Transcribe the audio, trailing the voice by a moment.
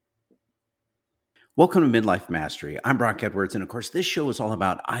Welcome to Midlife Mastery. I'm Brock Edwards, and of course, this show is all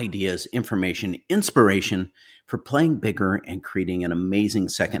about ideas, information, inspiration for playing bigger and creating an amazing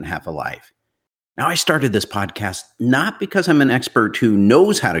second half of life. Now, I started this podcast not because I'm an expert who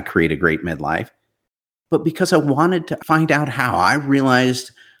knows how to create a great midlife, but because I wanted to find out how. I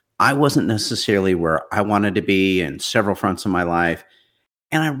realized I wasn't necessarily where I wanted to be in several fronts of my life,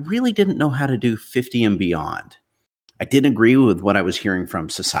 and I really didn't know how to do 50 and beyond. I didn't agree with what I was hearing from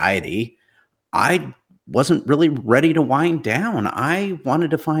society. I wasn't really ready to wind down. I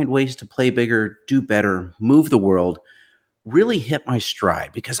wanted to find ways to play bigger, do better, move the world, really hit my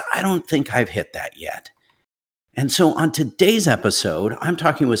stride because I don't think I've hit that yet. And so on today's episode, I'm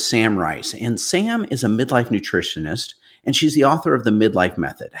talking with Sam Rice. And Sam is a midlife nutritionist, and she's the author of The Midlife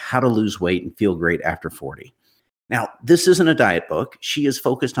Method, How to Lose Weight and Feel Great After 40. Now, this isn't a diet book. She is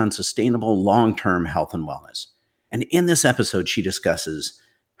focused on sustainable long-term health and wellness. And in this episode, she discusses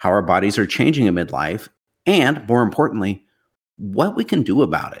how our bodies are changing in midlife, and more importantly, what we can do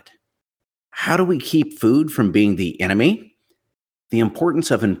about it. How do we keep food from being the enemy? The importance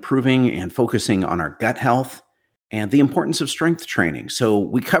of improving and focusing on our gut health, and the importance of strength training. So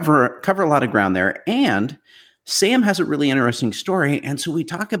we cover a lot of ground there. And Sam has a really interesting story. And so we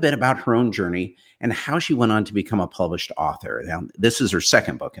talk a bit about her own journey and how she went on to become a published author. Now, this is her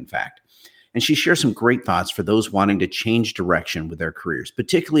second book, in fact. And she shares some great thoughts for those wanting to change direction with their careers,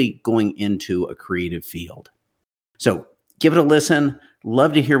 particularly going into a creative field. So give it a listen.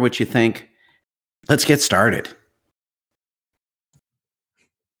 Love to hear what you think. Let's get started.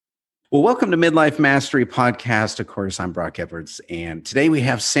 Well, welcome to Midlife Mastery Podcast. Of course, I'm Brock Edwards, and today we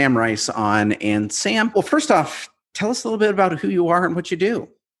have Sam Rice on. And Sam, well, first off, tell us a little bit about who you are and what you do.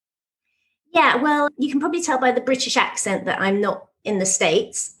 Yeah, well, you can probably tell by the British accent that I'm not in the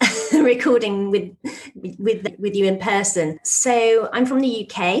States recording with you in person. So I'm from the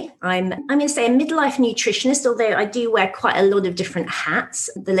UK. I'm going to say a midlife nutritionist, although I do wear quite a lot of different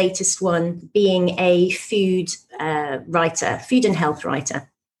hats. The latest one being a food and health writer.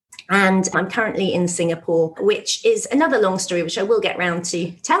 And I'm currently in Singapore, which is another long story, which I will get round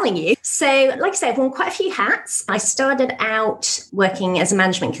to telling you. So, like I said, I've worn quite a few hats. I started out working as a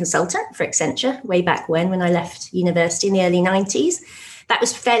management consultant for Accenture way back when I left university in the early 90s. That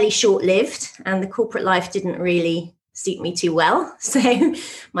was fairly short-lived, and the corporate life didn't really suit me too well. So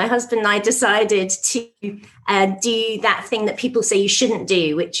my husband and I decided to do that thing that people say you shouldn't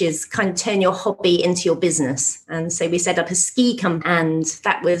do, which is kind of turn your hobby into your business. And so we set up a ski company, and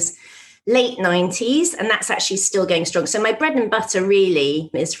that was late 90s, and that's actually still going strong. So my bread and butter really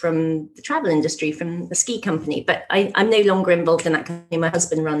is from the travel industry, from the ski company, but I'm no longer involved in that company. My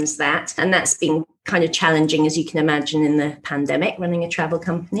husband runs that, and that's been kind of challenging, as you can imagine, in the pandemic, running a travel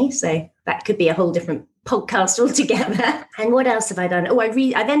company. So that could be a whole different podcast altogether. And what else have I done?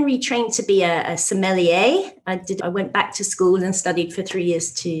 I then retrained to be a sommelier. I went back to school and studied for 3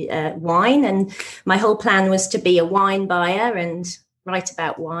 years to wine, and my whole plan was to be a wine buyer and write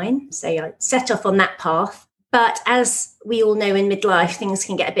about wine. So I set off on that path. But as we all know, in midlife, things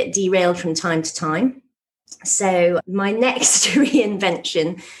can get a bit derailed from time to time. So my next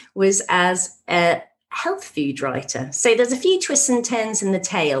reinvention was as a health food writer. So there's a few twists and turns in the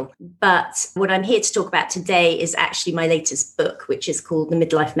tale, but what I'm here to talk about today is actually my latest book, which is called The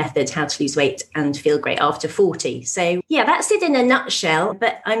Midlife Method, How to Lose Weight and Feel Great After 40. So yeah, that's it in a nutshell,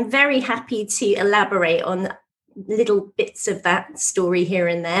 but I'm very happy to elaborate on little bits of that story here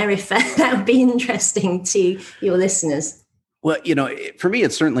and there, if that would be interesting to your listeners. Well, for me,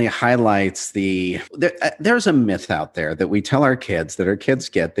 it certainly highlights there's a myth out there that we tell our kids, that our kids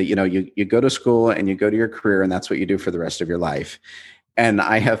get, that, you go to school and you go to your career and that's what you do for the rest of your life. And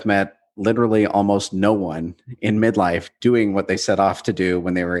I have met literally almost no one in midlife doing what they set off to do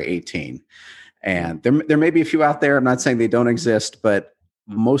when they were 18. And there may be a few out there. I'm not saying they don't exist, but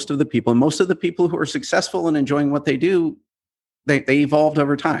most of the people who are successful and enjoying what they do, they evolved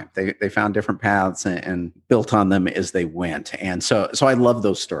over time. They found different paths and built on them as they went. And so I love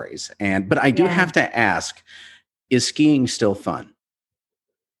those stories. But I do have to ask, is skiing still fun?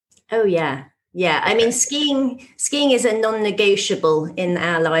 Oh, yeah. Yeah. Okay. I mean, skiing is a non-negotiable in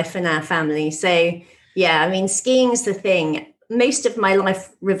our life and our family. So, yeah, I mean, skiing is the thing. Most of my life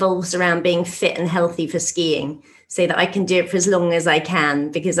revolves around being fit and healthy for skiing, so that I can do it for as long as I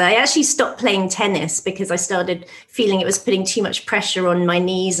can, because I actually stopped playing tennis because I started feeling it was putting too much pressure on my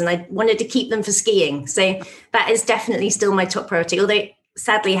knees, and I wanted to keep them for skiing. So that is definitely still my top priority, although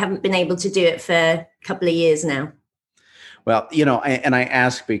sadly I haven't been able to do it for a couple of years now. Well, and I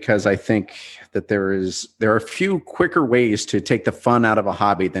ask because I think that there are a few quicker ways to take the fun out of a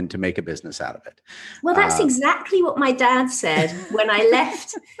hobby than to make a business out of it. Well, that's exactly what my dad said when I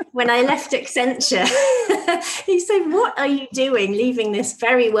left Accenture. He said, "What are you doing, leaving this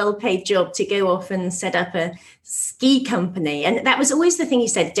very well-paid job to go off and set up a ski company?" And that was always the thing he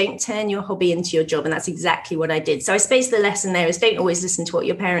said, don't turn your hobby into your job. And that's exactly what I did. So I suppose the lesson there is don't always listen to what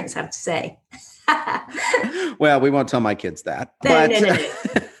your parents have to say. Well, we won't tell my kids that.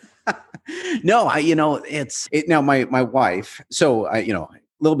 No, now my wife. So a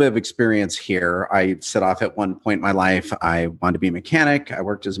little bit of experience here. I set off at one point in my life. I wanted to be a mechanic. I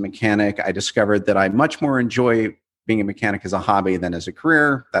worked as a mechanic. I discovered that I much more enjoy being a mechanic as a hobby than as a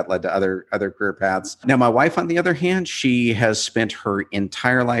career. That led to other career paths. Now, my wife, on the other hand, she has spent her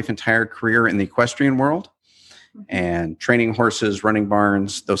entire career in the equestrian world and training horses, running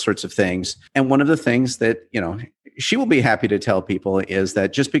barns, those sorts of things. And one of the things that, she will be happy to tell people is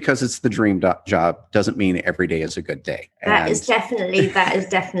that just because it's the dream job doesn't mean every day is a good day. That is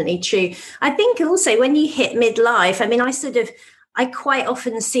definitely true. I think also when you hit midlife, I quite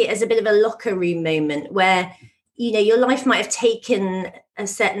often see it as a bit of a locker room moment where, your life might have taken a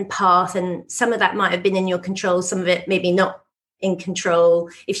certain path and some of that might have been in your control, some of it maybe not in control.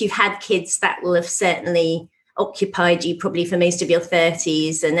 If you've had kids, that will have certainly occupied you probably for most of your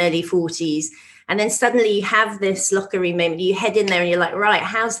 30s and early 40s. And then suddenly you have this locker room moment, you head in there and you're like, right,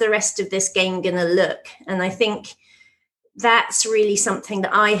 how's the rest of this game going to look? And I think that's really something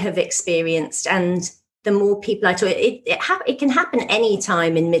that I have experienced. And the more people I talk, it can happen any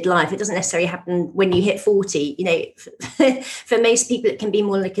time in midlife. It doesn't necessarily happen when you hit 40. For most people, it can be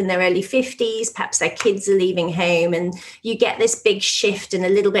more like in their early 50s, perhaps their kids are leaving home and you get this big shift and a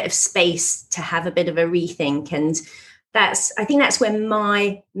little bit of space to have a bit of a rethink. And I think that's where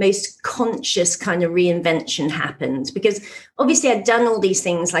my most conscious kind of reinvention happened, because obviously I'd done all these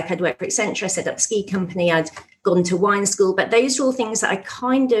things, like I'd worked for Accenture, I set up a ski company, I'd gone to wine school, but those were all things that I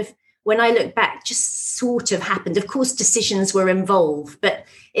kind of, when I look back, just sort of happened. Of course, decisions were involved, but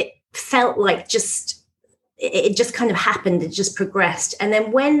it felt like it just kind of happened. It just progressed. And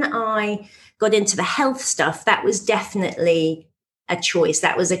then when I got into the health stuff, that was definitely a choice.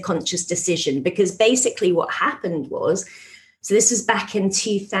 That was a conscious decision, because basically what happened was, so this was back in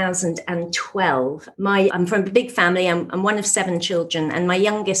 2012. I'm from a big family. I'm one of 7 children, and my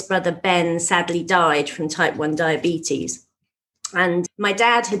youngest brother, Ben, sadly died from type 1 diabetes. And my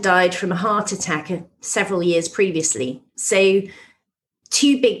dad had died from a heart attack several years previously. So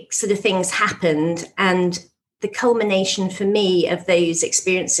 2 big sort of things happened. And the culmination for me of those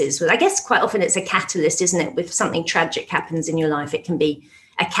experiences was, I guess quite often it's a catalyst, isn't it? If something tragic happens in your life, it can be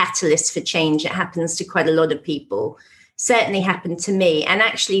a catalyst for change. It happens to quite a lot of people. Certainly happened to me. And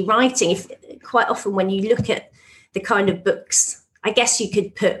actually writing, quite often when you look at the kind of books, I guess you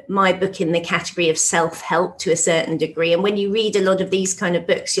could put my book in the category of self-help to a certain degree. And when you read a lot of these kind of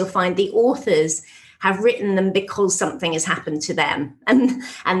books, you'll find the authors have written them because something has happened to them.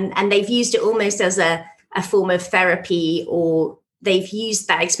 And they've used it almost as a form of therapy, or they've used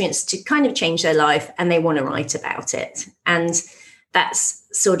that experience to kind of change their life and they want to write about it. And that's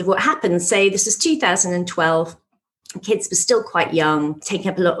sort of what happened. So this is 2012. Kids were still quite young, taking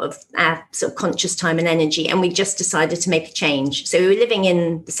up a lot of our sort of conscious time and energy. And we just decided to make a change. So we were living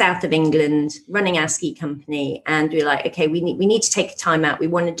in the south of England, running our ski company. And we were like, okay, we need to take a time out. We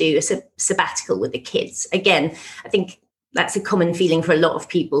want to do a sabbatical with the kids. Again, I think that's a common feeling for a lot of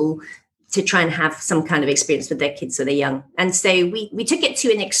people, to try and have some kind of experience with their kids when they're young. And so we took it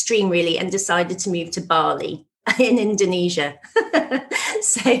to an extreme, really, and decided to move to Bali in Indonesia.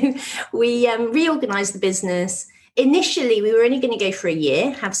 So we reorganized the business. Initially, we were only going to go for a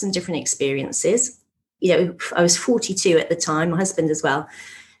year, have some different experiences. I was 42 at the time, my husband as well.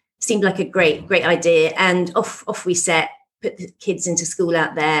 Seemed like a great idea. And off we set, put the kids into school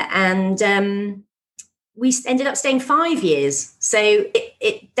out there. And we ended up staying 5 years. So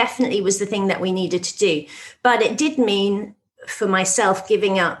it definitely was the thing that we needed to do. But it did mean for myself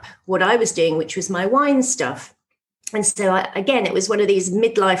giving up what I was doing, which was my wine stuff. And so, again, it was one of these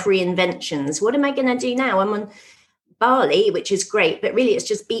midlife reinventions. What am I going to do now? I'm on Bali, which is great, but really it's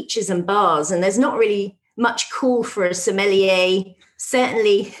just beaches and bars. And there's not really much call for a sommelier.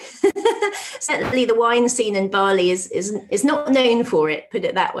 Certainly the wine scene in Bali is not known for it, put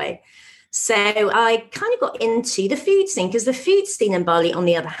it that way. So I kind of got into the food scene, because the food scene in Bali, on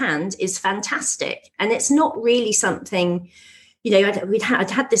the other hand, is fantastic. And it's not really something, I'd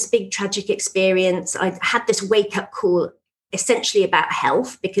had this big tragic experience. I'd had this wake up call essentially about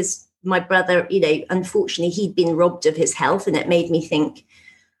health, because my brother, unfortunately, he'd been robbed of his health. And it made me think,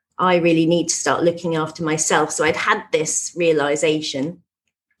 I really need to start looking after myself. So I'd had this realization,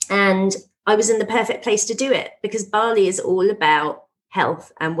 and I was in the perfect place to do it, because Bali is all about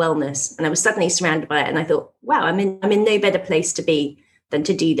health and wellness. And I was suddenly surrounded by it. And I thought, wow, I'm in no better place to be than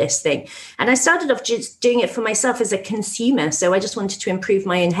to do this thing. And I started off just doing it for myself as a consumer. So I just wanted to improve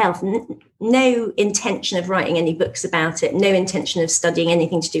my own health. No intention of writing any books about it, no intention of studying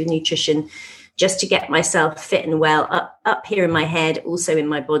anything to do with nutrition, just to get myself fit and well up here in my head, also in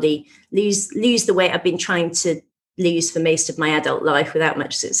my body, lose the weight I've been trying to lose for most of my adult life without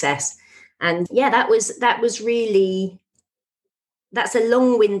much success. And yeah, that was really, that's a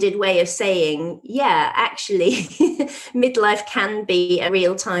long-winded way of saying, yeah, actually, midlife can be a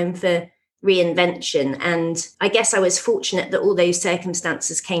real time for reinvention. And I guess I was fortunate that all those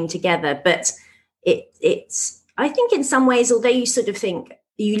circumstances came together. But it's, I think in some ways, although you sort of think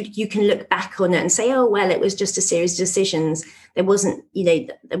you can look back on it and say, oh, well, it was just a series of decisions. There wasn't,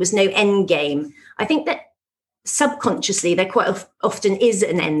 there was no end game. I think that subconsciously there quite often is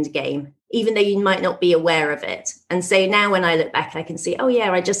an end game, even though you might not be aware of it. And so now when I look back, I can see, oh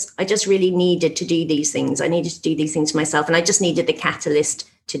yeah, I just really needed to do these things. I needed to do these things myself, and I just needed the catalyst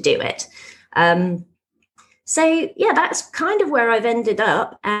to do it. So yeah, that's kind of where I've ended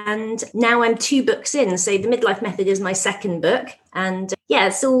up. And now I'm 2 books in. So The Midlife Method is my second book. And yeah,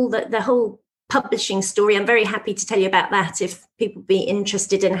 it's all the whole publishing story. I'm very happy to tell you about that if people be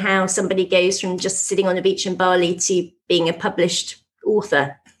interested in how somebody goes from just sitting on a beach in Bali to being a published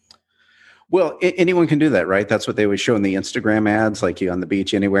author. Well, anyone can do that, right? That's what they would show in the Instagram ads, like you on the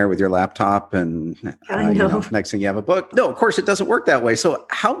beach anywhere with your laptop, and next thing you have a book. No, of course it doesn't work that way. So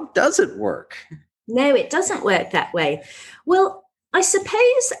how does it work? No, it doesn't work that way. Well, I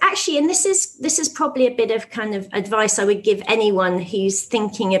suppose actually, and this is probably a bit of kind of advice I would give anyone who's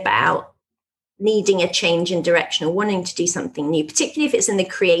thinking about needing a change in direction or wanting to do something new, particularly if it's in the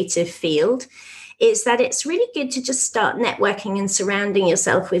creative field, is that it's really good to just start networking and surrounding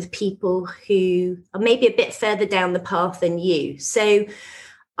yourself with people who are maybe a bit further down the path than you. So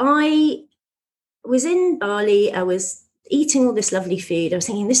I was in Bali, I was eating all this lovely food. I was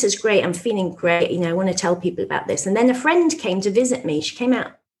thinking, this is great. I'm feeling great. I want to tell people about this. And then a friend came to visit me. She came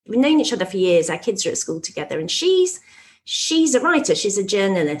out. We've known each other for years. Our kids are at school together. And she's a writer. She's a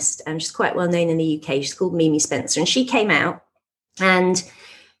journalist. And she's quite well known in the UK. She's called Mimi Spencer. And she came out and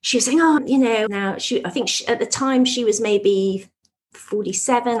she was saying, now I think at the time she was maybe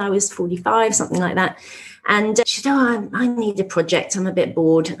 47. I was 45, something like that. And she said, I need a project. I'm a bit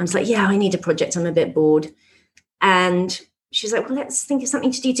bored. I was like, yeah, I need a project. I'm a bit bored. And she's like, well, let's think of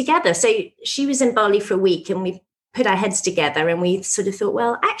something to do together. So she was in Bali for a week and we put our heads together and we sort of thought,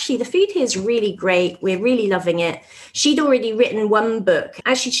 well, actually, the food here is really great. We're really loving it. She'd already written 1 book.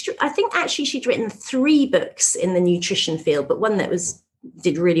 Actually, I think she'd written 3 books in the nutrition field, but one that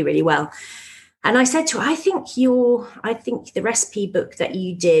did really, really well. And I said to her, I think the recipe book that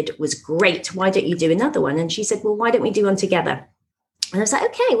you did was great. Why don't you do another one? And she said, well, why don't we do one together? And I was like,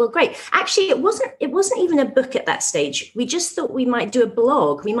 okay, well, great. Actually, it wasn't even a book at that stage. We just thought we might do a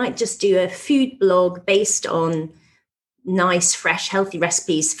blog. We might just do a food blog based on nice, fresh, healthy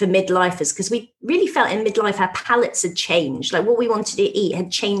recipes for midlifers, because we really felt in midlife our palates had changed. Like what we wanted to eat had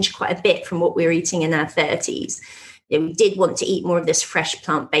changed quite a bit from what we were eating in our 30s. We did want to eat more of this fresh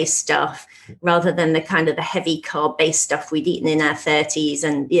plant-based stuff rather than the kind of the heavy carb-based stuff we'd eaten in our 30s.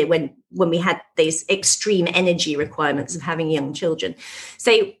 And when we had these extreme energy requirements of having young children.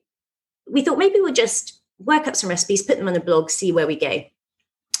 So we thought maybe we'll just work up some recipes, put them on a blog, see where we go.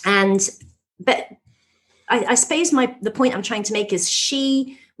 But I suppose the point I'm trying to make is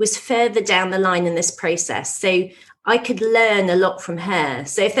she was further down the line in this process. So I could learn a lot from her.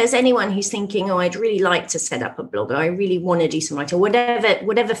 So if there's anyone who's thinking, I'd really like to set up a blog, or I really want to do some writing,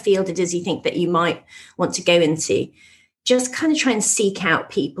 whatever field it is you think that you might want to go into, just kind of try and seek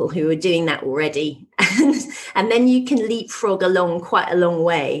out people who are doing that already. And then you can leapfrog along quite a long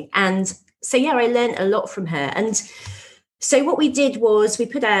way. And so, yeah, I learned a lot from her. And so what we did was we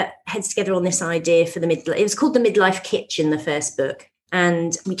put our heads together on this idea for it was called The Midlife Kitchen, the first book.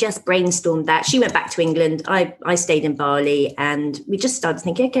 And we just brainstormed that. She went back to England. I stayed in Bali, and we just started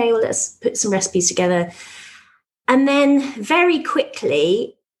thinking, okay, well, let's put some recipes together. And then very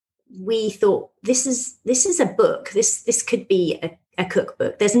quickly, we thought, this is a book. This could be a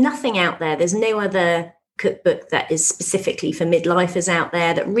cookbook. There's nothing out there. There's no other cookbook that is specifically for midlifers out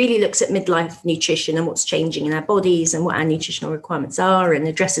there that really looks at midlife nutrition and what's changing in our bodies and what our nutritional requirements are and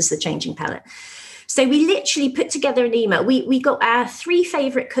addresses the changing palate. So we literally put together an email. We got our 3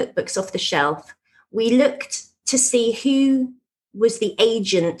 favorite cookbooks off the shelf. We looked to see who was the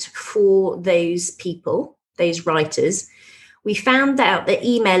agent for those people, those writers. We found out the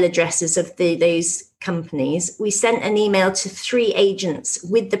email addresses of those companies. We sent an email to 3 agents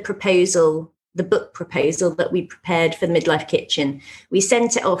with the proposal, the book proposal that we prepared for the Midlife Kitchen. We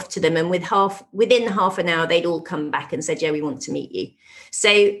sent it off to them, and within half an hour, they'd all come back and said, yeah, we want to meet you.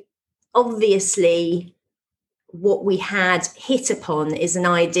 So obviously, what we had hit upon is an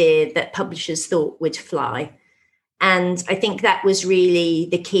idea that publishers thought would fly. And I think that was really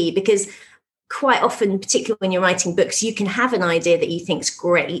the key, because quite often, particularly when you're writing books, you can have an idea that you think's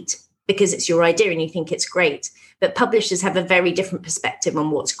great because it's your idea and you think it's great. But publishers have a very different perspective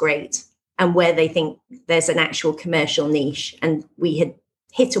on what's great and where they think there's an actual commercial niche. And we had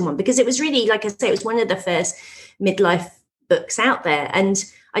hit on one because it was really, like I say, it was one of the first midlife books out there. And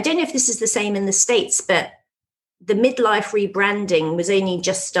I don't know if this is the same in the States, but the midlife rebranding was only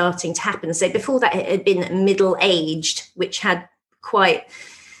just starting to happen. So before that, it had been middle-aged, which had quite,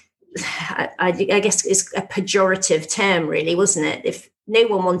 I guess it's a pejorative term, really, wasn't it? If no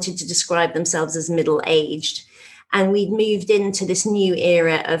one wanted to describe themselves as middle-aged. And we'd moved into this new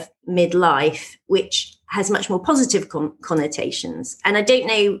era of midlife, which has much more positive connotations. And I don't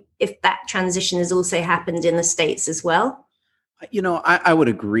know if that transition has also happened in the States as well. You know, I would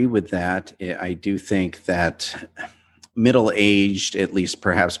agree with that. I do think that middle-aged, at least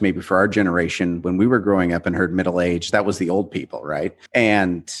perhaps maybe for our generation, when we were growing up and heard middle-aged, that was the old people, right?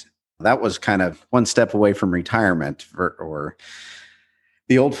 And that was kind of one step away from retirement or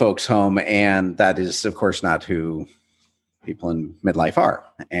the old folks' home. And that is, of course, not who people in midlife are.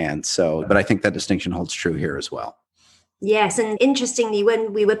 And so, but I think that distinction holds true here as well. Yes. And interestingly,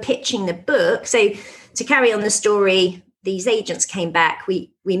 when we were pitching the book, so to carry on the story, these agents came back.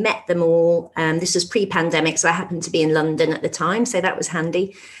 We met them all. This was pre-pandemic, so I happened to be in London at the time, so that was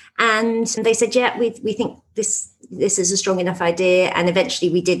handy. And they said, "Yeah, we think this is a strong enough idea." And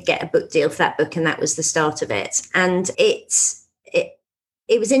eventually, we did get a book deal for that book, and that was the start of it. And it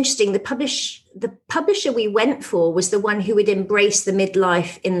was interesting. The publisher we went for was the one who would embrace the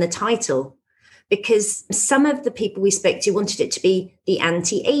midlife in the title, because some of the people we spoke to wanted it to be the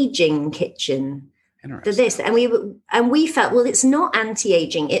anti-aging kitchen. To this, and we felt, well, it's not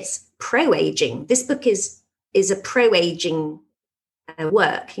anti-aging, it's pro-aging. This book is a pro-aging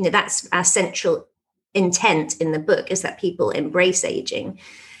work. You know, that's our central intent in the book, is that people embrace aging.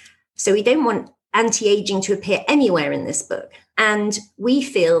 So we don't want anti-aging to appear anywhere in this book. And we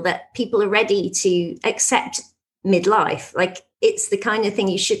feel that people are ready to accept midlife. Like, it's the kind of thing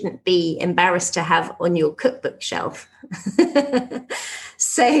you shouldn't be embarrassed to have on your cookbook shelf.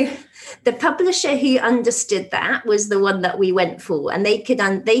 So the publisher who understood that was the one that we went for, and they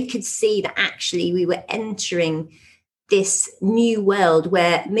could see that actually we were entering this new world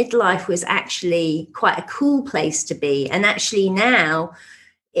where midlife was actually quite a cool place to be. And actually now,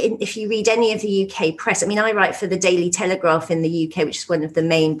 if you read any of the UK press, I mean, I write for the Daily Telegraph in the UK, which is one of the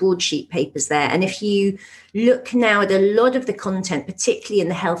main broadsheet papers there. And if you look now at a lot of the content, particularly in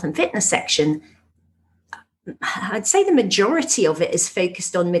the health and fitness section, I'd say the majority of it is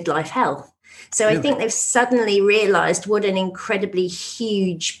focused on midlife health. So really? I think they've suddenly realized what an incredibly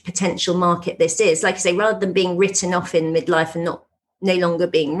huge potential market this is. Like I say, rather than being written off in midlife and no longer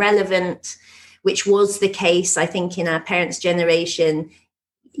being relevant, which was the case, I think, in our parents' generation,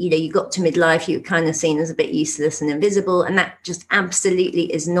 you know, you got to midlife, you were kind of seen as a bit useless and invisible. And that just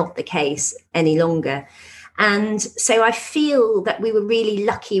absolutely is not the case any longer. And so I feel that we were really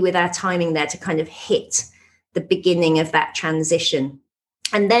lucky with our timing there to kind of hit the beginning of that transition.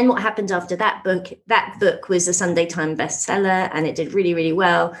 And then what happened after that book was a Sunday Times bestseller, and it did really, really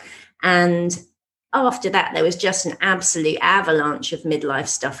well. And after that, there was just an absolute avalanche of midlife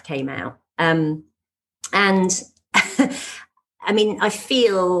stuff came out. And I mean, I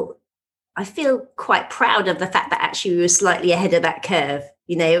feel quite proud of the fact that actually we were slightly ahead of that curve.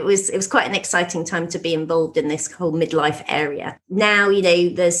 You know, it was quite an exciting time to be involved in this whole midlife area. Now, you know,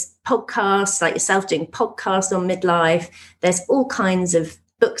 there's podcasts like yourself doing podcasts on midlife. There's all kinds of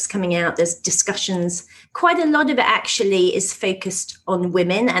books coming out. There's discussions. Quite a lot of it actually is focused on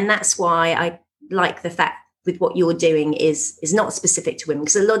women. And that's why I like the fact with what you're doing is not specific to women,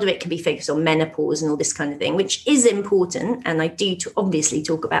 because a lot of it can be focused on menopause and all this kind of thing, which is important. And I do obviously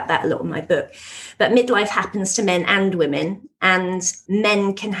talk about that a lot in my book. But midlife happens to men and women, and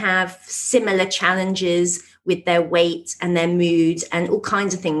men can have similar challenges with their weight and their mood and all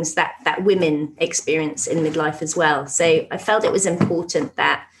kinds of things that women experience in midlife as well. So I felt it was important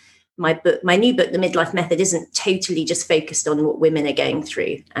that my new book, The Midlife Method, isn't totally just focused on what women are going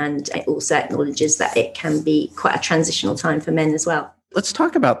through. And it also acknowledges that it can be quite a transitional time for men as well. Let's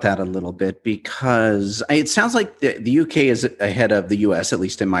talk about that a little bit, because it sounds like the UK is ahead of the US, at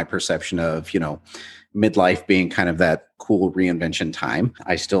least in my perception of, you know, midlife being kind of that cool reinvention time.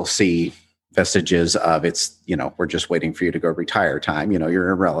 I still see vestiges of we're just waiting for you to go retire time. You're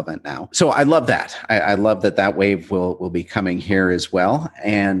irrelevant now. So I love that. I love that wave will be coming here as well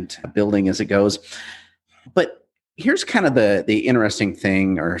and building as it goes. But here's kind of the interesting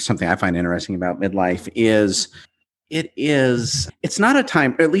thing, or something I find interesting about midlife is it's not a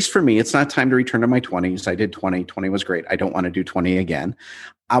time, at least for me, it's not time to return to my 20s. I did 20. 20 was great. I don't want to do 20 again.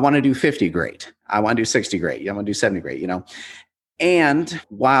 I want to do 50 great. I want to do 60 great. I want to do 70 great, And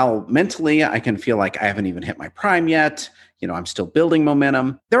while mentally I can feel like I haven't even hit my prime yet, I'm still building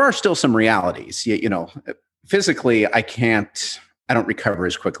momentum. There are still some realities. Physically, I don't recover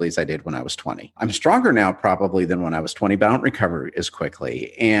as quickly as I did when I was 20. I'm stronger now probably than when I was 20, but I don't recover as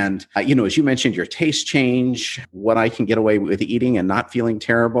quickly. And, as you mentioned, your taste change, what I can get away with eating and not feeling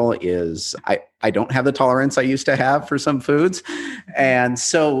terrible is I don't have the tolerance I used to have for some foods. And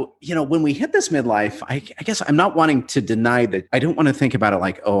so, when we hit this midlife, I guess I'm not wanting to deny that. I don't want to think about it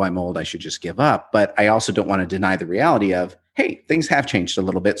like, oh, I'm old, I should just give up. But I also don't want to deny the reality of, hey, things have changed a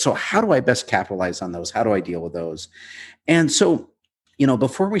little bit. So how do I best capitalize on those? How do I deal with those? And so,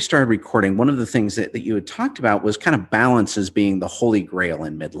 before we started recording, one of the things that you had talked about was kind of balance as being the holy grail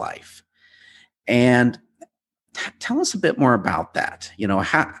in midlife. And tell us a bit more about that.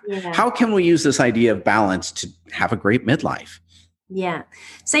 How can we use this idea of balance to have a great midlife? Yeah.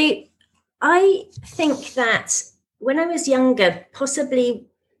 So I think that when I was younger, possibly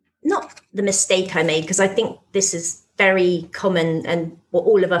not the mistake I made, because I think this is very common and what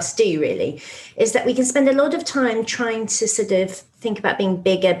all of us do really, is that we can spend a lot of time trying to sort of think about being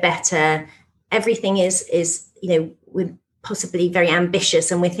bigger, better. Everything is we're possibly very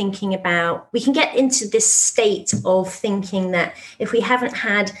ambitious, and we're thinking about, we can get into this state of thinking that if we haven't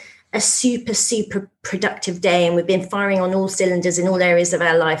had a super productive day and we've been firing on all cylinders in all areas of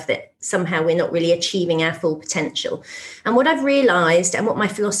our life, that somehow we're not really achieving our full potential. And what I've realized, and what my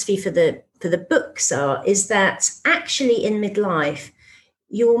philosophy for the books are, is that actually in midlife,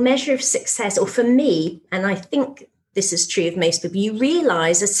 your measure of success, or for me, and I think this is true of most people, you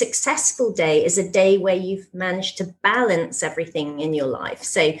realize a successful day is a day where you've managed to balance everything in your life.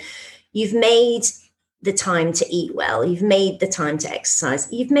 So you've made the time to eat well, you've made the time to exercise,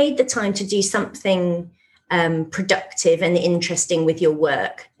 you've made the time to do something productive and interesting with your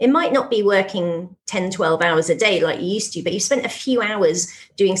work. It might not be working 10, 12 hours a day like you used to, but you spent a few hours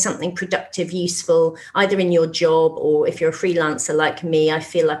doing something productive, useful, either in your job, or if you're a freelancer like me, I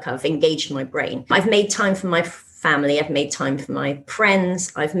feel like I've engaged my brain. I've made time for my family, I've made time for my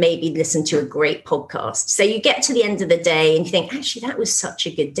friends, I've maybe listened to a great podcast. So you get to the end of the day and you think, actually, that was such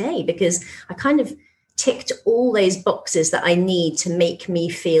a good day, because I kind of ticked all those boxes that I need to make me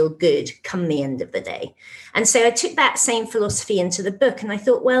feel good come the end of the day. And so I took that same philosophy into the book, and I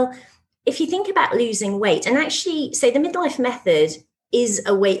thought, well, if you think about losing weight, and actually, so the Midlife Method is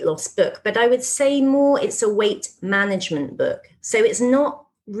a weight loss book, but I would say more it's a weight management book. So it's not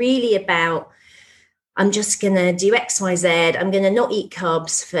really about, I'm just going to do X, Y, Z, I'm going to not eat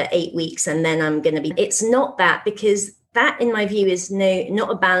carbs for 8 weeks, and then I'm going to be, it's not that, because that, in my view, is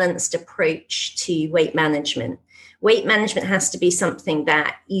not a balanced approach to weight management. Weight management has to be something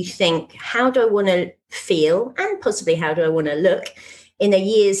that you think, how do I want to feel, and possibly how do I want to look in a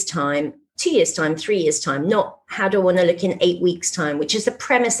year's time, 2 years' time, 3 years' time, not how do I want to look in 8 weeks' time, which is the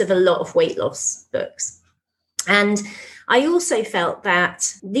premise of a lot of weight loss books. And I also felt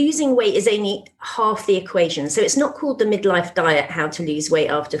that losing weight is only half the equation. So it's not called the Midlife Diet, how to lose weight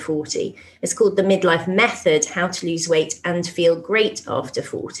after 40. It's called the Midlife Method, how to lose weight and feel great after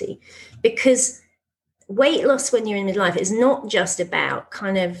 40. Because weight loss when you're in midlife is not just about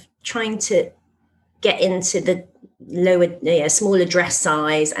kind of trying to get into the smaller dress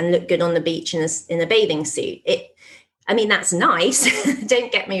size and look good on the beach in a bathing suit. That's nice,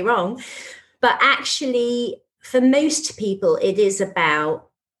 don't get me wrong. But actually, for most people, it is about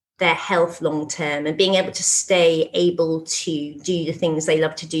their health long term and being able to stay able to do the things they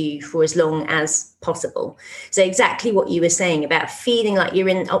love to do for as long as possible. So exactly what you were saying about feeling like you're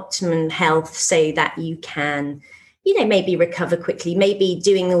in optimum health so that you can, maybe recover quickly. Maybe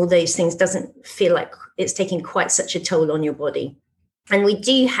doing all those things doesn't feel like it's taking quite such a toll on your body. And we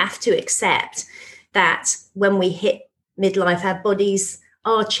do have to accept that when we hit midlife, our bodies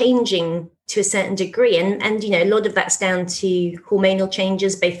are changing to a certain degree. And a lot of that's down to hormonal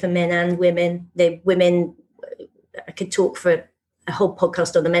changes, both for men and women. I could talk for a whole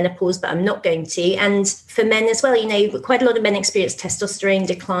podcast on the menopause, but I'm not going to. And for men as well, quite a lot of men experience testosterone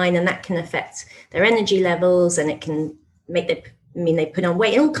decline, and that can affect their energy levels, and it can make them they put on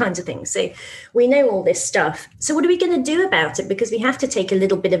weight and all kinds of things. So we know all this stuff. So what are we going to do about it? Because we have to take a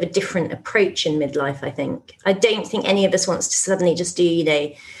little bit of a different approach in midlife, I think. I don't think any of us wants to suddenly just do,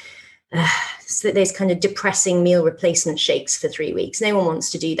 so those kind of depressing meal replacement shakes for 3 weeks. No one wants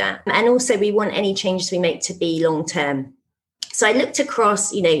to do that. And also we want any changes we make to be long-term. So I looked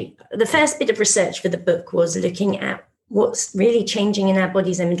across, the first bit of research for the book was looking at what's really changing in our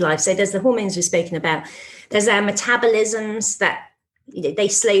bodies in midlife. So there's the hormones we've spoken about. There's our metabolisms that, they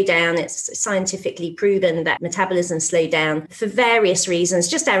slow down. It's scientifically proven that metabolisms slow down for various reasons.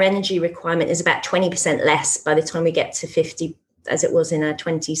 Just our energy requirement is about 20% less by the time we get to 50, as it was in our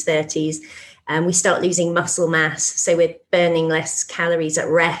 20s, 30s. We start losing muscle mass. So we're burning less calories at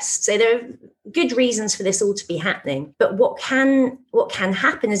rest. So there are good reasons for this all to be happening. But what can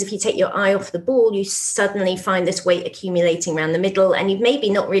happen is if you take your eye off the ball, you suddenly find this weight accumulating around the middle, and you're maybe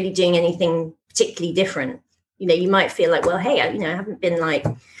not really doing anything particularly different. You might feel like, well, hey, I haven't been like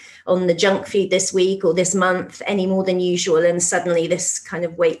on the junk food this week or this month any more than usual. And suddenly this kind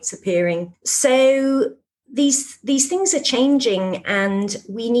of weight's appearing. So these things are changing, and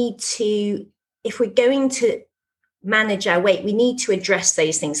we need to, if we're going to manage our weight, we need to address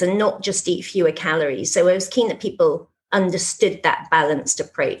those things and not just eat fewer calories. So I was keen that people understood that balanced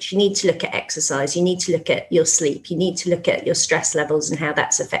approach. You need to look at exercise. You need to look at your sleep. You need to look at your stress levels and how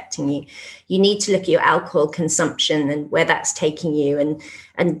that's affecting you. You need to look at your alcohol consumption and where that's taking you.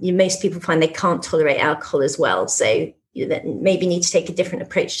 And most people find they can't tolerate alcohol as well. So you maybe need to take a different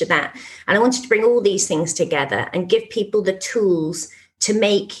approach to that. And I wanted to bring all these things together and give people the tools to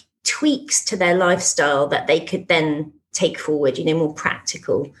make tweaks to their lifestyle that they could then take forward, more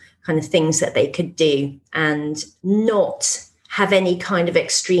practical kind of things that they could do, and not have any kind of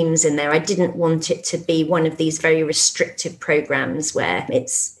extremes in there. I didn't want it to be one of these very restrictive programs where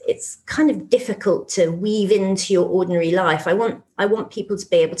it's kind of difficult to weave into your ordinary life. I want people to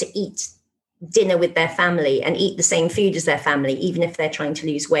be able to eat dinner with their family and eat the same food as their family, even if they're trying to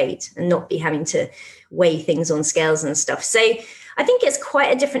lose weight, and not be having to weigh things on scales and stuff. So I think it's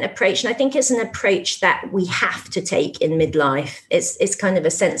quite a different approach. And I think it's an approach that we have to take in midlife. It's kind of a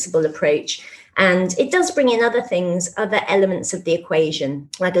sensible approach. And it does bring in other things, other elements of the equation.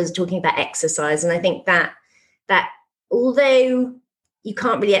 Like I was talking about exercise. And I think that although you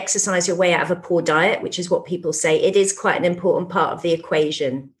can't really exercise your way out of a poor diet, which is what people say, it is quite an important part of the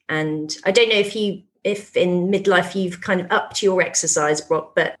equation. And I don't know if in midlife you've kind of upped your exercise,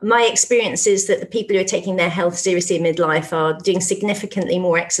 Brock, but my experience is that the people who are taking their health seriously in midlife are doing significantly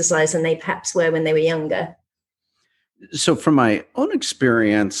more exercise than they perhaps were when they were younger. So from my own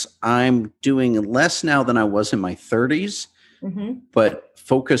experience, I'm doing less now than I was in my 30s, but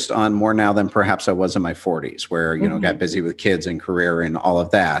focused on more now than perhaps I was in my 40s, where, got busy with kids and career and all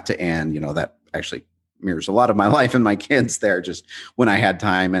of that. And, that actually mirrors a lot of my life and my kids there, just when I had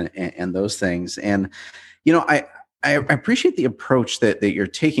time and those things. And, I appreciate the approach that you're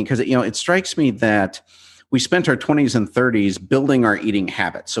taking, because, it strikes me that we spent our 20s and 30s building our eating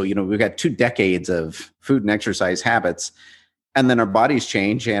habits. So, we've got 2 decades of food and exercise habits, and then our bodies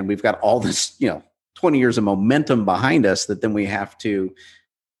change, and we've got all this, 20 years of momentum behind us that then we have to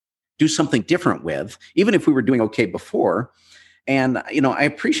do something different with, even if we were doing okay before. And, I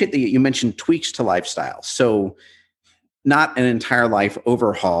appreciate that you mentioned tweaks to lifestyle. So not an entire life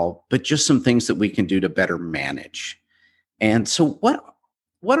overhaul, but just some things that we can do to better manage. And so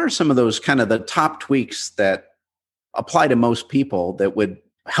what are some of those kind of the top tweaks that apply to most people that would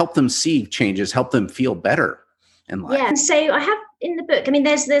help them see changes, help them feel better in life? Yeah. So I have in the book,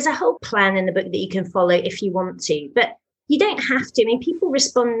 there's a whole plan in the book that you can follow if you want to, but you don't have to. People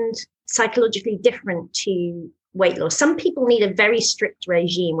respond psychologically different to weight loss. Some people need a very strict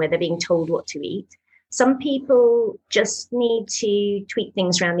regime where they're being told what to eat. Some people just need to tweak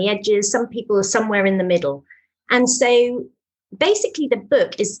things around the edges. Some people are somewhere in the middle. And so basically the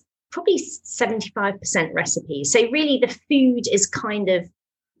book is probably 75% recipes. So really the food is kind of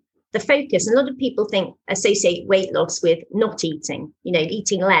the focus. And a lot of people associate weight loss with not eating,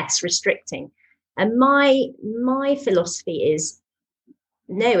 eating less, restricting. And my philosophy is,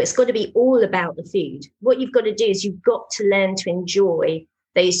 no, it's got to be all about the food. What you've got to do is you've got to learn to enjoy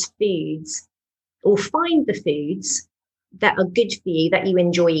those foods, or find the foods that are good for you, that you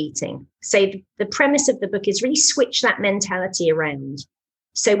enjoy eating. So the premise of the book is really switch that mentality around.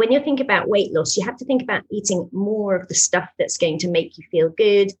 So when you think about weight loss, you have to think about eating more of the stuff that's going to make you feel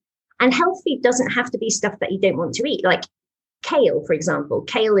good. And health food doesn't have to be stuff that you don't want to eat. Like kale, for example.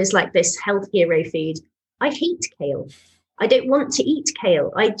 Kale is like this health hero food. I hate kale. I don't want to eat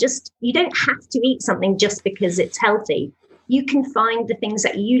kale. You don't have to eat something just because it's healthy. You can find the things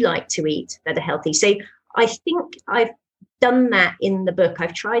that you like to eat that are healthy. So I think I've done that in the book.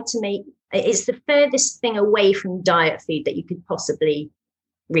 I've tried to make, it's the furthest thing away from diet food that you could possibly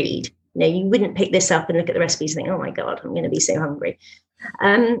read. You wouldn't pick this up and look at the recipes and think, oh my God, I'm going to be so hungry.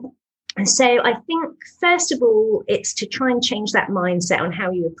 And so I think, first of all, it's to try and change that mindset on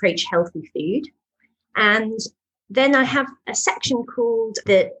how you approach healthy food. And then I have a section called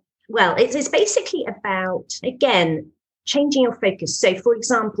it's basically about, again, changing your focus. So, for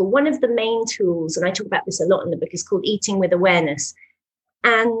example, one of the main tools, and I talk about this a lot in the book, is called Eating with Awareness.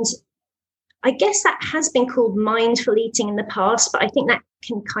 And I guess that has been called mindful eating in the past, but I think that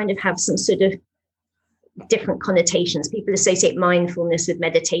can kind of have some sort of different connotations. People associate mindfulness with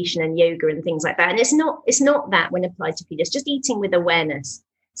meditation and yoga and things like that. And it's not that when applied to food. It's just eating with awareness.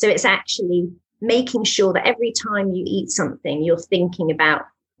 So it's actually making sure that every time you eat something, you're thinking about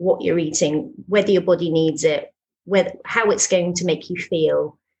what you're eating, whether your body needs it, how it's going to make you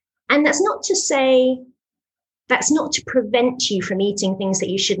feel. And that's not to prevent you from eating things that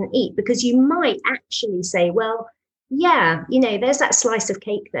you shouldn't eat, because you might actually say, well, yeah, there's that slice of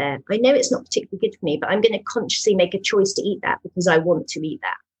cake there. I know it's not particularly good for me, but I'm going to consciously make a choice to eat that because I want to eat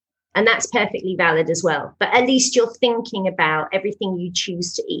that. And that's perfectly valid as well. But at least you're thinking about everything you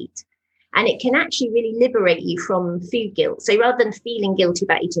choose to eat. And it can actually really liberate you from food guilt. So rather than feeling guilty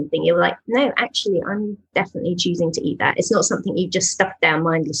about eating thing, you're like, no, actually, I'm definitely choosing to eat that. It's not something you just stuff down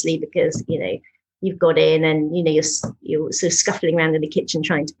mindlessly because, you've got in and, you're sort of scuffling around in the kitchen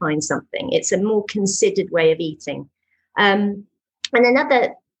trying to find something. It's a more considered way of eating. And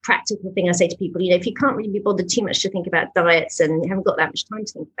another practical thing I say to people, if you can't really be bothered too much to think about diets and you haven't got that much time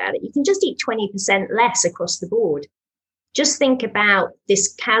to think about it, you can just eat 20% less across the board. Just think about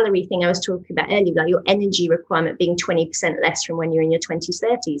this calorie thing I was talking about earlier, like your energy requirement being 20% less from when you're in your 20s,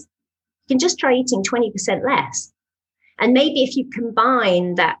 30s. You can just try eating 20% less. And maybe if you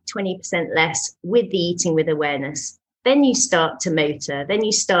combine that 20% less with the eating with awareness, then you start to motor, then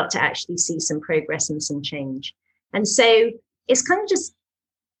you start to actually see some progress and some change. And so it's kind of just,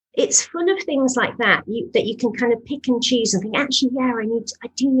 it's full of things like that, that you can kind of pick and choose and think, actually, yeah, I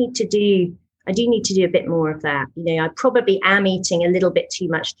do need to do a bit more of that. I probably am eating a little bit too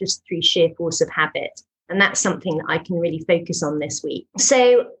much just through sheer force of habit. And that's something that I can really focus on this week.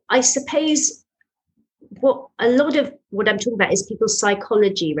 So I suppose a lot of what I'm talking about is people's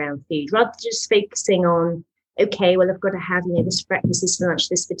psychology around food, rather than just focusing on, okay, well, I've got to have, this for breakfast, this for lunch,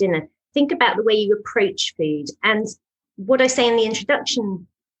 this for dinner. Think about the way you approach food. And what I say in the introduction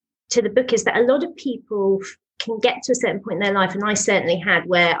to the book is that a lot of people can get to a certain point in their life, and I certainly had,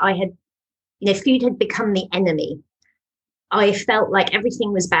 where I had, food had become the enemy. I felt like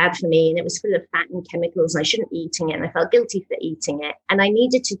everything was bad for me and it was full of fat and chemicals and I shouldn't be eating it. And I felt guilty for eating it. And I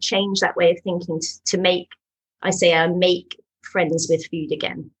needed to change that way of thinking to make friends with food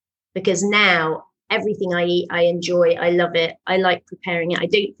again. Because now everything I eat, I enjoy, I love it. I like preparing it. I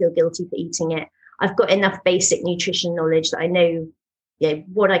don't feel guilty for eating it. I've got enough basic nutrition knowledge that I know,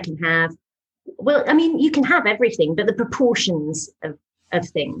 what I can have. Well, I mean, you can have everything, but the proportions of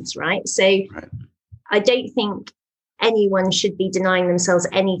things, right? So right. I don't think anyone should be denying themselves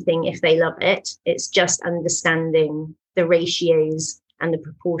anything if they love it. It's just understanding the ratios and the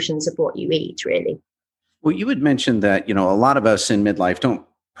proportions of what you eat, really. Well, you had mentioned that, a lot of us in midlife don't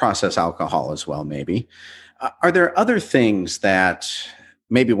process alcohol as well, maybe. Are there other things that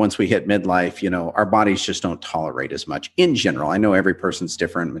maybe once we hit midlife, our bodies just don't tolerate as much in general? I know every person's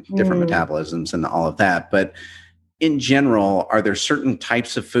different metabolisms and all of that, but in general, are there certain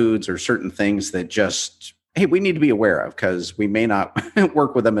types of foods or certain things that just, hey, we need to be aware of because we may not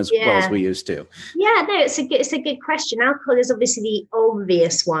work with them as well as we used to? Yeah, no, it's a good question. Alcohol is obviously the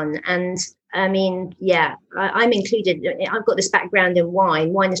obvious one. And I mean, I'm included. I've got this background in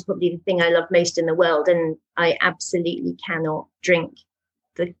wine. Wine is probably the thing I love most in the world. And I absolutely cannot drink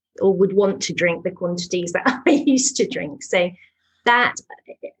or would want to drink the quantities that I used to drink. So that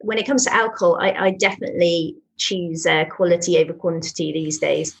when it comes to alcohol, I definitely choose quality over quantity these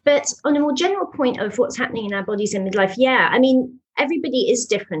days. But on a more general point of what's happening in our bodies in midlife, I mean, everybody is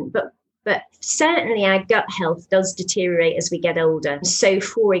different, but certainly our gut health does deteriorate as we get older. So,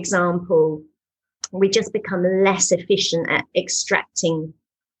 for example, we just become less efficient at extracting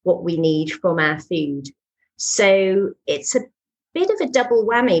what we need from our food. So it's a bit of a double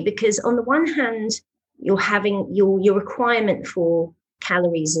whammy because on the one hand, you're having your requirement for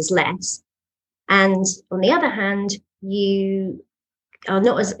calories is less. And on the other hand, you are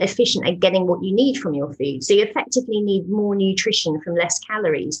not as efficient at getting what you need from your food. So you effectively need more nutrition from less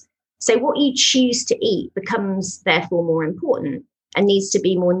calories. So what you choose to eat becomes therefore more important and needs to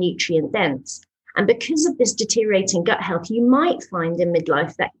be more nutrient dense. And because of this deteriorating gut health, you might find in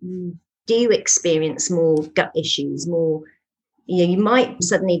midlife that you do experience more gut issues, more, you might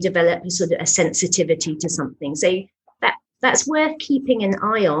suddenly develop sort of a sensitivity to something. So that's worth keeping an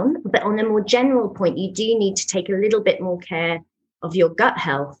eye on. But on a more general point, you do need to take a little bit more care of your gut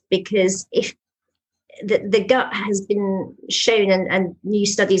health, because if the gut has been shown, and new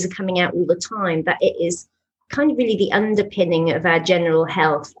studies are coming out all the time, that it is kind of really the underpinning of our general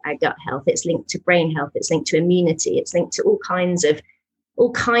health, our gut health. It's linked to brain health, it's linked to immunity, it's linked to all kinds of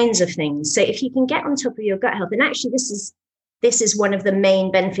things. So if you can get on top of your gut health, and actually this is one of the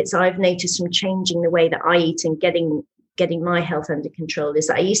main benefits I've noticed from changing the way that I eat and getting my health under control, is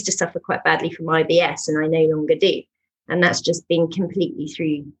that I used to suffer quite badly from IBS, and I no longer do. And that's just been completely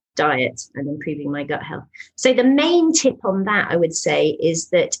through diet and improving my gut health. So the main tip on that, I would say, is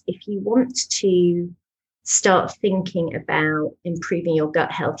that if you want to start thinking about improving your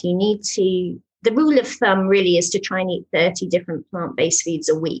gut health, you need to, the rule of thumb really is to try and eat 30 different plant-based foods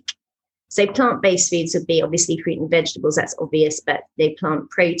a week. So plant-based foods would be obviously fruit and vegetables, that's obvious, but they plant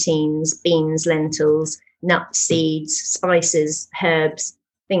proteins, beans, lentils, nuts, seeds, spices, herbs,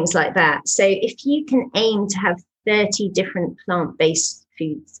 things like that. So if you can aim to have 30 different plant-based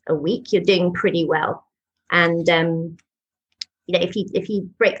foods a week, you're doing pretty well. And if you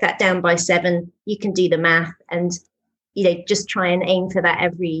break that down by 7, you can do the math, and just try and aim for that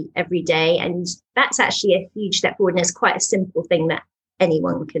every day. And that's actually a huge step forward, and it's quite a simple thing that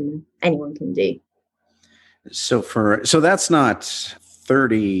anyone can do. So that's not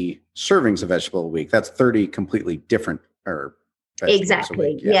 30 servings of vegetable a week. That's 30 completely different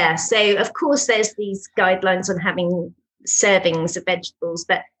exactly. Yeah. So of course there's these guidelines on having servings of vegetables,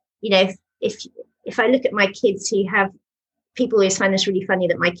 but if I look at my kids who have, people always find this really funny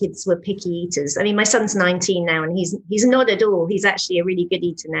that my kids were picky eaters. I mean, my son's 19 now, and he's not at all. He's actually a really good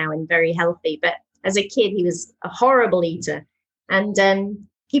eater now and very healthy. But as a kid, he was a horrible eater. And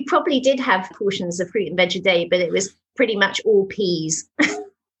he probably did have portions of fruit and veg a day, but it was pretty much all peas.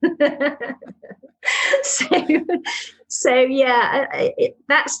 So yeah,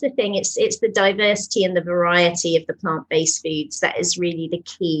 that's the thing. It's the diversity and the variety of the plant-based foods that is really the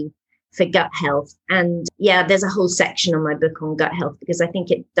key for gut health. And yeah, there's a whole section on my book on gut health, because I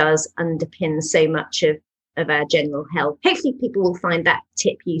think it does underpin so much of our general health. Hopefully people will find that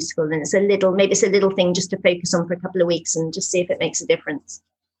tip useful, and maybe it's a little thing just to focus on for a couple of weeks and just see if it makes a difference.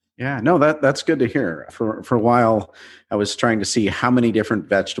 Yeah, no, that's good to hear. For a while, I was trying to see how many different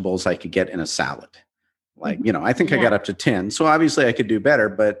vegetables I could get in a salad. Like, I think I got up to 10. So obviously I could do better,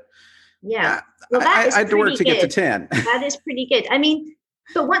 but yeah, well, I had to work to get to 10. That is pretty good. I mean,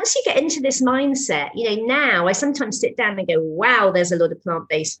 but once you get into this mindset, now I sometimes sit down and go, wow, there's a lot of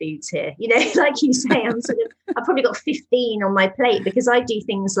plant-based foods here. Like you say, I've probably got 15 on my plate, because I do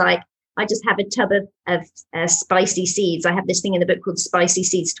things like, I just have a tub of spicy seeds. I have this thing in the book called Spicy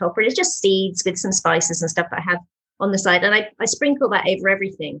Seeds Topper. It's just seeds with some spices and stuff that I have on the side. And I sprinkle that over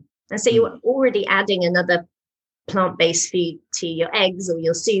everything. And so you're already adding another plant-based food to your eggs or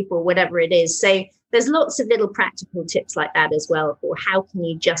your soup or whatever it is. So there's lots of little practical tips like that as well, for how can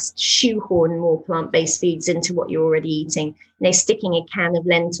you just shoehorn more plant-based foods into what you're already eating. Sticking a can of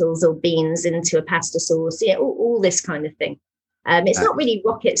lentils or beans into a pasta sauce, all this kind of thing. It's not really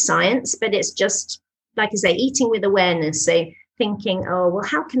rocket science, but it's just, like I say, eating with awareness. So thinking,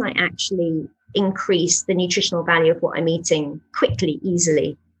 how can I actually increase the nutritional value of what I'm eating quickly,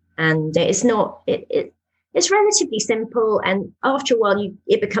 easily? And it's relatively simple. And after a while,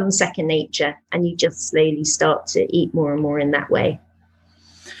 it becomes second nature, and you just slowly start to eat more and more in that way.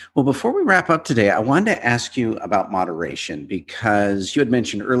 Well, before we wrap up today, I wanted to ask you about moderation, because you had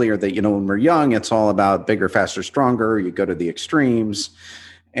mentioned earlier that, when we're young, it's all about bigger, faster, stronger. You go to the extremes.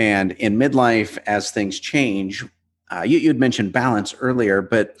 And in midlife, as things change, you had mentioned balance earlier,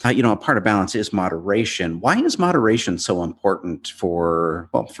 but, a part of balance is moderation. Why is moderation so important for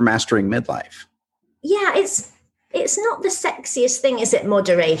mastering midlife? Yeah, it's not the sexiest thing, is it,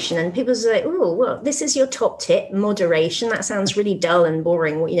 moderation? And people say, oh, well, this is your top tip, moderation. That sounds really dull and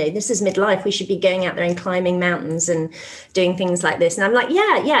boring. This is midlife. We should be going out there and climbing mountains and doing things like this. And I'm like,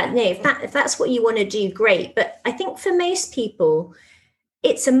 no, if that's what you want to do, great. But I think for most people,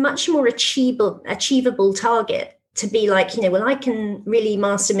 it's a much more achievable target to be like, I can really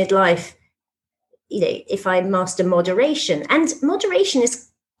master midlife, if I master moderation. And moderation is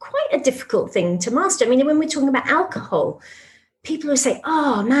quite a difficult thing to master. I mean, when we're talking about alcohol, people will say,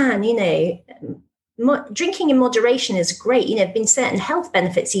 oh man, drinking in moderation is great. There have been certain health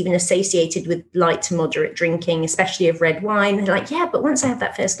benefits even associated with light to moderate drinking, especially of red wine. They're like, yeah, but once I have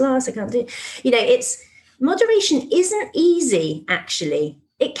that first glass, I can't do it. Moderation isn't easy, actually.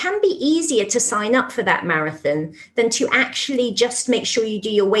 it can be easier to sign up for that marathon than to actually just make sure you do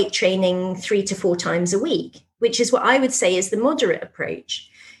your weight training 3 to 4 times a week, which is what I would say is the moderate approach.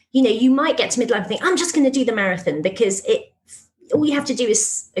 You might get to midlife and think, I'm just going to do the marathon, because all you have to do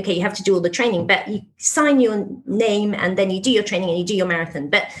is, okay, you have to do all the training, but you sign your name and then you do your training and you do your marathon.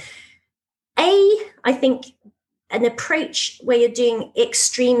 But I think an approach where you're doing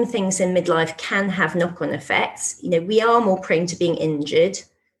extreme things in midlife can have knock-on effects. We are more prone to being injured.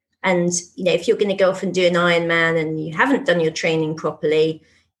 And, if you're going to go off and do an Ironman and you haven't done your training properly,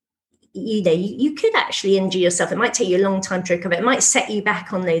 you could actually injure yourself. It might take you a long time to recover. It might set you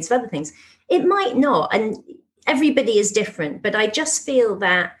back on loads of other things. It might not. And everybody is different. But I just feel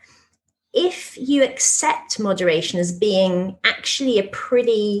that if you accept moderation as being actually a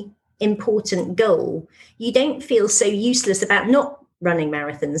pretty important goal, you don't feel so useless about not running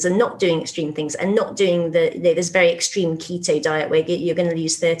marathons and not doing extreme things and not doing this very extreme keto diet where you're going to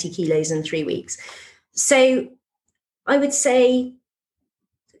lose 30 kilos in 3 weeks. So I would say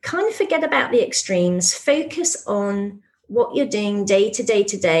kind of forget about the extremes, focus on what you're doing day to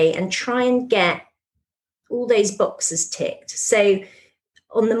day and try and get all those boxes ticked. So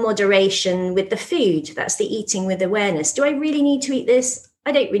on the moderation with the food, that's the eating with awareness. Do I really need to eat this?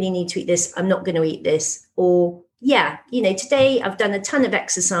 I don't really need to eat this. I'm not going to eat this. Or yeah, today I've done a ton of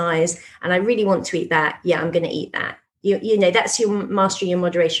exercise and I really want to eat that. Yeah, I'm going to eat that. That's your mastering your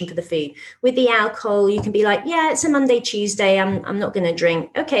moderation for the food. With the alcohol, you can be like, yeah, it's a Monday, Tuesday. I'm not going to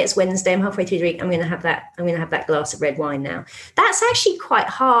drink. Okay, it's Wednesday. I'm halfway through the week. I'm going to have that glass of red wine now. That's actually quite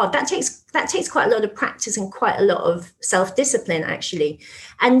hard. That takes quite a lot of practice and quite a lot of self-discipline, actually.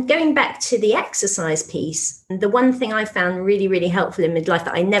 And going back to the exercise piece, the one thing I found really, really helpful in midlife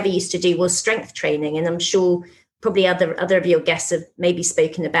that I never used to do was strength training. And I'm sure probably other of your guests have maybe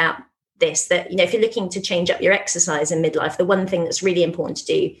spoken about this, that, if you're looking to change up your exercise in midlife, the one thing that's really important to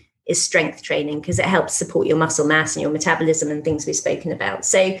do is strength training, because it helps support your muscle mass and your metabolism and things we've spoken about.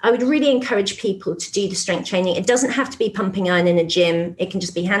 So I would really encourage people to do the strength training. It doesn't have to be pumping iron in a gym. It can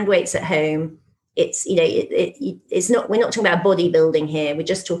just be hand weights at home. It's, it's not, we're not talking about bodybuilding here. We're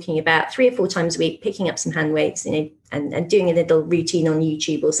just talking about 3 or 4 times a week, picking up some hand weights, and doing a little routine on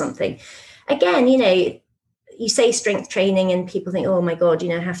YouTube or something. Again, you say strength training and people think, oh my God,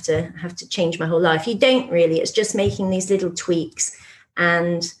 I have to change my whole life. You don't really. It's just making these little tweaks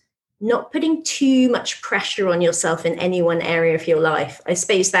and not putting too much pressure on yourself in any one area of your life. I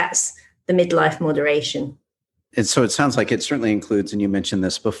suppose that's the midlife moderation. And so it sounds like it certainly includes, and you mentioned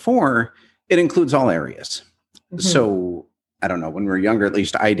this before, it includes all areas. Mm-hmm. So I don't know, when we were younger, at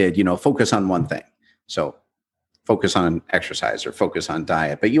least I did, focus on one thing. So focus on exercise or focus on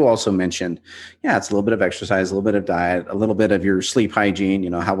diet. But you also mentioned, it's a little bit of exercise, a little bit of diet, a little bit of your sleep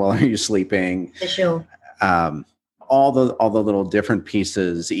hygiene. How well are you sleeping? For sure. All the little different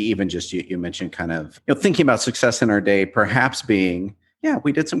pieces, even just you mentioned kind of, thinking about success in our day, perhaps being,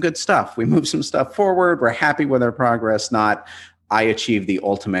 we did some good stuff. We moved some stuff forward. We're happy with our progress, not I achieved the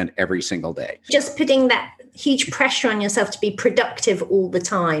ultimate every single day. Just putting that huge pressure on yourself to be productive all the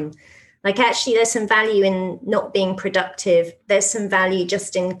time. Like, actually, there's some value in not being productive. There's some value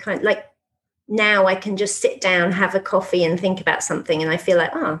just in kind of like, now I can just sit down, have a coffee and think about something. And I feel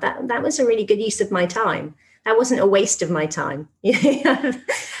like, that was a really good use of my time. That wasn't a waste of my time.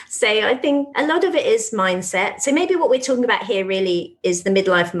 So I think a lot of it is mindset. So maybe what we're talking about here really is the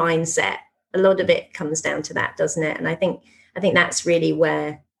midlife mindset. A lot of it comes down to that, doesn't it? And I think that's really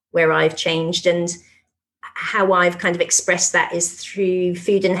where I've changed. And how I've kind of expressed that is through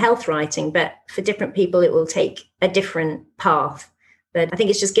food and health writing, but for different people, it will take a different path. But I think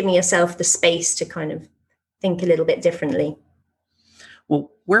it's just giving yourself the space to kind of think a little bit differently.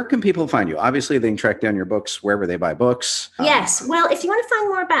 Well, where can people find you? Obviously, they can track down your books wherever they buy books. Yes. Well, if you want to find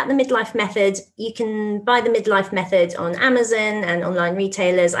more about the Midlife Method, you can buy the Midlife Method on Amazon and online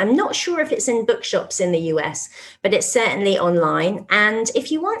retailers. I'm not sure if it's in bookshops in the US, but it's certainly online. And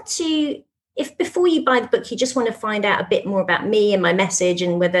if you want to, if before you buy the book, you just want to find out a bit more about me and my message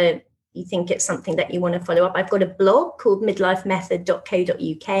and whether you think it's something that you want to follow up, I've got a blog called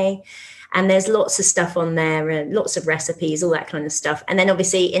midlifemethod.co.uk. And there's lots of stuff on there and lots of recipes, all that kind of stuff. And then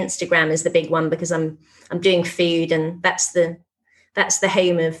obviously Instagram is the big one because I'm doing food, and that's the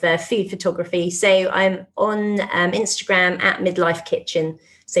home of food photography. So I'm on Instagram at Midlife Kitchen,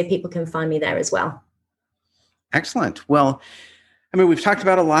 so people can find me there as well. Excellent. Well, I mean, we've talked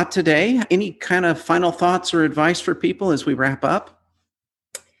about a lot today. Any kind of final thoughts or advice for people as we wrap up?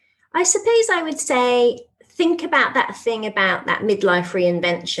 I suppose I would say, think about that thing about that midlife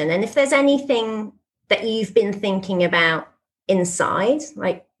reinvention. And if there's anything that you've been thinking about inside,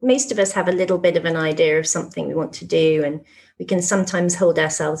 like most of us have a little bit of an idea of something we want to do, and we can sometimes hold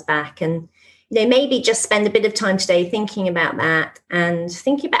ourselves back. And, maybe just spend a bit of time today thinking about that and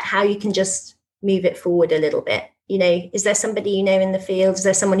thinking about how you can just move it forward a little bit. Is there somebody in the field? Is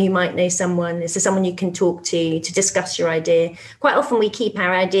there someone who might know someone? Is there someone you can talk to discuss your idea? Quite often we keep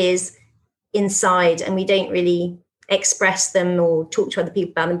our ideas inside and we don't really express them or talk to other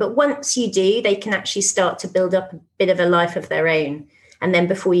people about them. But once you do, they can actually start to build up a bit of a life of their own. And then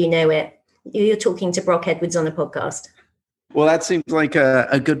before you know it, you're talking to Brock Edwards on a podcast. Well, that seems like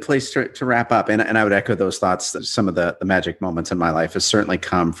a good place to wrap up. And I would echo those thoughts. Some of the magic moments in my life has certainly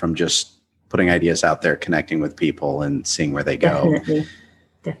come from just putting ideas out there, connecting with people and seeing where they go.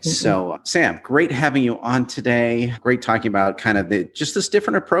 Definitely. So, Sam, great having you on today. Great talking about kind of just this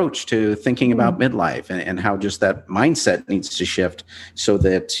different approach to thinking about midlife and how just that mindset needs to shift so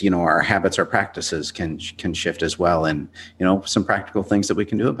that, our habits, our practices can shift as well. And, some practical things that we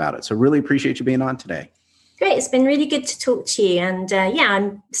can do about it. So really appreciate you being on today. Great. It's been really good to talk to you. And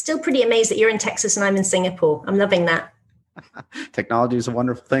I'm still pretty amazed that you're in Texas and I'm in Singapore. I'm loving that. Technology is a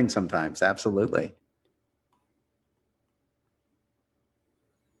wonderful thing sometimes. Absolutely.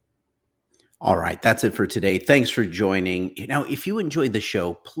 All right. That's it for today. Thanks for joining. If you enjoyed the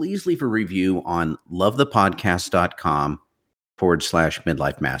show, please leave a review on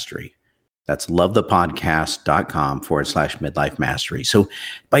lovethepodcast.com/midlife mastery. That's lovethepodcast.com/midlife mastery. So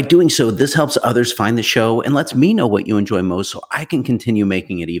by doing so, this helps others find the show and lets me know what you enjoy most so I can continue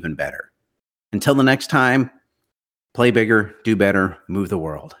making it even better. Until the next time, play bigger, do better, move the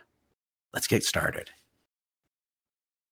world. Let's get started.